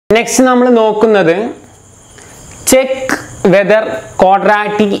Next നമ്മൾ നോക്കുന്നത് check whether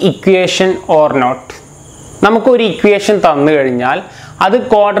quadratic equation or not. നമുക്കൊരു ഇക്വേഷൻ തന്നു കഴിഞ്ഞാൽ അത്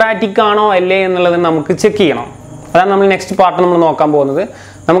ക്വാഡ്രാറ്റിക് ആണോ അല്ലേ എന്നുള്ളത് നമുക്ക് ചെക്ക് ചെയ്യണം. അതാണ് നമ്മൾ നെക്സ്റ്റ് പാർട്ട് നമ്മൾ നോക്കാൻ പോകുന്നത്.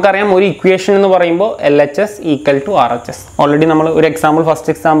 നമുക്കറിയാം ഒരു ഇക്വേഷൻ എന്ന് പറയുമ്പോൾ LHS equal to RHS. Already നമ്മൾ ഒരു എക്സാമ്പിൾ,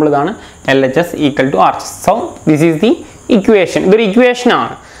 ഫസ്റ്റ് എക്സാമ്പിൾ ഇതാണ്, LHS equal to RHS. So this is the equation. ഇതൊരു ഇക്വേഷൻ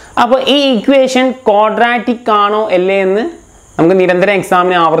ആണ്. അപ്പോൾ ഈ ഇക്വേഷൻ ക്വാഡ്രാറ്റിക് ആണോ അല്ലേ എന്ന് നമുക്ക് നിരന്തരം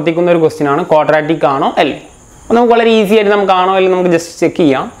എക്സാമിന് ആവർത്തിക്കുന്ന ഒരു ക്വസ്റ്റ്യൻ ആണ്. ക്വാഡ്രാറ്റിക് ആണോ അല്ലേ? അപ്പോൾ നമുക്ക് വളരെ ഈസി ആയിട്ട് നമുക്ക് ആണോ അല്ലേ നമുക്ക് ജസ്റ്റ് ചെക്ക്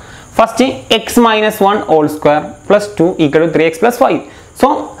ചെയ്യാം. First x minus 1 whole square plus 2 equal to 3x plus 5. So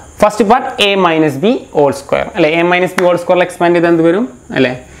first part a minus b whole square അല്ലേ? a minus b whole square expand ചെയ്ത് എന്ത് വരും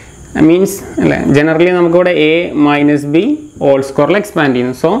അല്ലേ? മീൻസ് അല്ലേ, ജനറലി നമുക്കിവിടെ a minus b whole square expand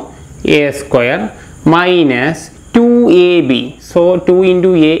ചെയ്യുന്നു. So a square minus 2ab. So 2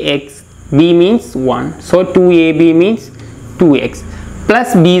 into ax, b means 1. So 2ab means 2x plus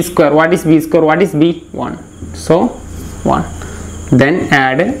b square. What is b square? What is b? 1. So 1. Then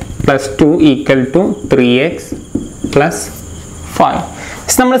add plus 2 equal to 3x plus 5.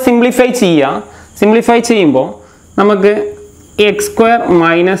 നമ്മൾ simplify ചെയ്യാം. Simplify ചെയ്യുമ്പോൾ നമുക്ക് X square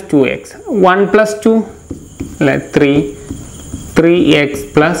minus 2x, 1 plus 2 അല്ലേ 3x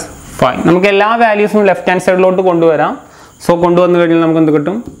plus 5. നമുക്ക് എല്ലാ വാല്യൂസും left hand സൈഡിലോട്ട് കൊണ്ടുവരാം. So കൊണ്ടുവന്നു കഴിഞ്ഞാൽ നമുക്ക് എന്ത്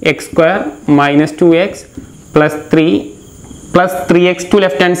കിട്ടും? X square minus 2x plus 3x to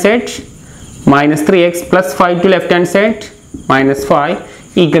left hand side minus 3x plus 5 to left hand side minus 5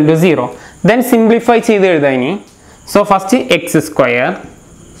 equal to 0. Then simplify ചെയ്ത് എഴുതാം ഇനി. So first x square,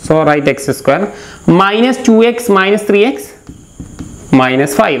 so write x square minus 2x minus 3x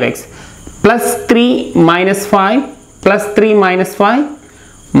minus 5x plus 3 minus 5 plus 3 minus 5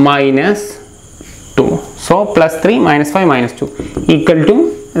 minus 2. So plus 3 minus 5 minus 2 equal to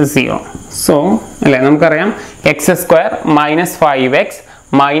 0. So അല്ലേ, നമുക്കറിയാം x square minus 5x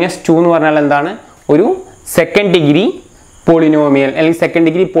minus 2 എന്ന് പറഞ്ഞാൽ എന്താണ്? ഒരു second degree polynomial അല്ലെങ്കിൽ second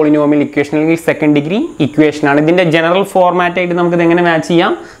degree polynomial equation അല്ലെങ്കിൽ second degree equation ആണ്. ഇതിൻ്റെ ജനറൽ ഫോർമാറ്റ് ആയിട്ട് നമുക്ക് ഇത് എങ്ങനെ മാച്ച്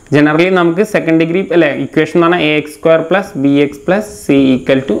ചെയ്യാം? ജനറലി നമുക്ക് സെക്കൻഡ് ഡിഗ്രി അല്ലേ ഇക്വേഷൻ എന്ന് പറഞ്ഞാൽ ax square plus bx plus c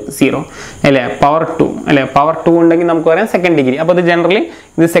equal to 0 അല്ലേ, പവർ 2 അല്ലേ, പവർ 2 ഉണ്ടെങ്കിൽ നമുക്ക് പറയാം സെക്കൻഡ് ഡിഗ്രി. അപ്പോൾ ഇത് ജനറലി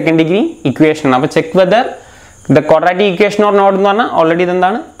ഇത് സെക്കൻഡ് ഡിഗ്രി ഇക്വേഷൻ ആണ്. അപ്പോൾ check whether the quadratic equation or not എന്ന് പറഞ്ഞാൽ ഓൾറെഡി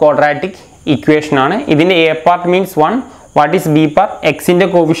ഇതെന്താണ്? ക്വാഡ്രാറ്റിക് ഇക്വേഷൻ ആണ്. ഇതിൻ്റെ a part means 1. What is b part? എക്സിൻ്റെ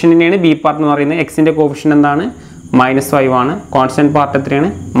കോഫിഷ്യൻ്റിനെയാണ് b പാർട്ട് എന്ന് പറയുന്നത്. എക്സിൻ്റെ കോഫിഷ്യൻ്റ് എന്താണ്? -5 ആണ്. കോൺസ്റ്റന്റ് പാർട്ട് എത്രയാണ്?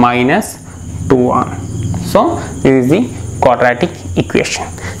 -2 ആണ്. So this is the quadratic equation.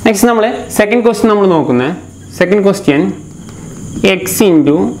 Next നമ്മൾ സെക്കൻഡ് ക്വസ്റ്റ്യൻ നമ്മൾ നോക്കുന്നത്. Second question x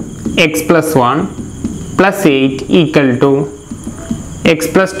into X plus 1 plus 8 equal to X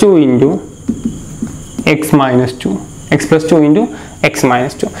plus 2 into X minus 2. X plus 2 into X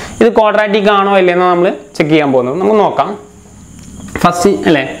minus 2. ഇത് quadratic ആണോ അല്ലേന്ന് നമ്മൾ check ചെയ്യാൻ പോകുന്നത്. നമുക്ക് നോക്കാം. ഫസ്റ്റ്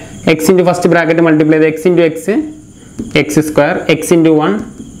അല്ലേ, X into first bracket multiply ചെയ്ത് X into X, X square, X into 1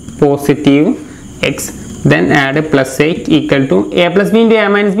 positive X, then add plus 8 equal to a plus b into a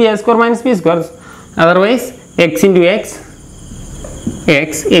minus b, a square minus b square. Otherwise x into x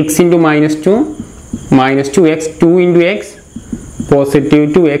into minus 2 minus 2x, 2 into x positive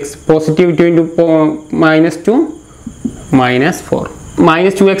 2x, positive 2 into minus 2 minus 4,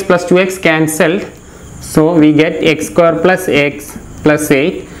 minus 2x plus 2x cancelled. So we get x square plus x plus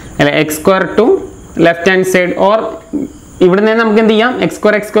 8 and x square to left hand side, or ഇവിടെ നിന്ന് നമുക്ക് എന്ത് ചെയ്യാം? x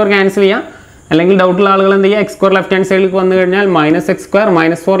square cancel ചെയ്യാം. അല്ലെങ്കിൽ ഡൗട്ടുള്ള ആളുകൾ എന്ത് ചെയ്യുക? എക്സ് സ്ക്വയർ ലെഫ്റ്റ് ഹാൻഡ് സൈഡിലേക്ക് വന്നു കഴിഞ്ഞാൽ minus X square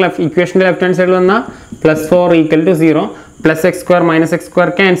minus 4 ഇക്വേഷൻ്റെ left hand സൈഡിൽ വന്നാൽ plus 4 equal to 0, plus X square minus X square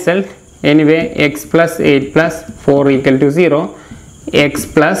cancel. Anyway X plus 8 plus 4 equal to 0, X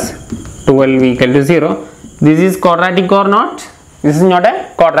plus 12 equal to 0. This is quadratic or not? This is not A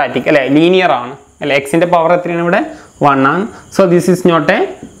quadratic അല്ലേ, linear ആണ് അല്ലേ. എക്സിൻ്റെ power എത്രയാണ് ഇവിടെ? 1 ആണ്. So this is not A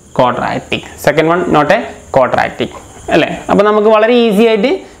quadratic. Second one not A quadratic അല്ലേ. അപ്പോൾ നമുക്ക് വളരെ ഈസി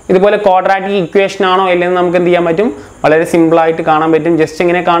ആയിട്ട് ഇതുപോലെ ക്വാഡ്രാറ്റിക് ഇക്വേഷൻ ആണോ അല്ലെന്ന് നമുക്ക് എന്ത് ചെയ്യാൻ പറ്റും? വളരെ സിമ്പിളായിട്ട് കാണാൻ പറ്റും. ജസ്റ്റ്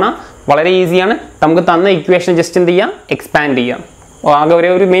എങ്ങനെ കാണാം? വളരെ ഈസിയാണ്. നമുക്ക് തന്ന ഇക്വേഷൻ ജസ്റ്റ് എന്ത് ചെയ്യാം? എക്സ്പാൻഡ് ചെയ്യാം. ആകെ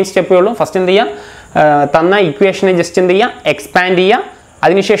ഒരു മെയിൻ സ്റ്റെപ്പേ ഉള്ളൂ. ഫസ്റ്റ് എന്ത് ചെയ്യാം? തന്ന ഇക്വേഷനെ ജസ്റ്റ് എന്ത് ചെയ്യാം? എക്സ്പാൻഡ് ചെയ്യാം.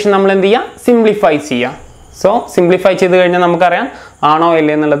 അതിനുശേഷം നമ്മൾ എന്ത് ചെയ്യാം? സിംപ്ലിഫൈ ചെയ്യാം. സോ സിംപ്ലിഫൈ ചെയ്ത് കഴിഞ്ഞാൽ നമുക്കറിയാം ആണോ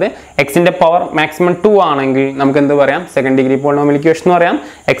അല്ലേ എന്നുള്ളത്. എക്സിൻ്റെ പവർ മാക്സിമം 2 ആണെങ്കിൽ നമുക്ക് എന്ത് പറയാം? സെക്കൻഡ് ഡിഗ്രി പോളിനോമിയൽ ഇക്വേഷൻ എന്ന് പറയാം.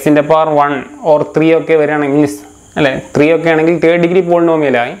 എക്സിൻ്റെ പവർ 1 or 3 ഒക്കെ വരികയാണെങ്കിൽ അല്ലേ, 3 ഒക്കെ ആണെങ്കിൽ third degree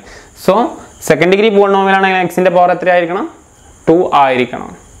പോളിനോമിയലായി. So second degree polynomial ആണെങ്കിൽ എക്സിൻ്റെ പവർ എത്ര ആയിരിക്കണം? 2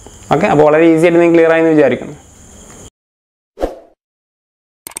 ആയിരിക്കണം. ഓക്കെ, അപ്പോൾ വളരെ ഈസി ആയിട്ട് നിങ്ങൾ ക്ലിയർ ആയെന്ന് വിചാരിക്കണം.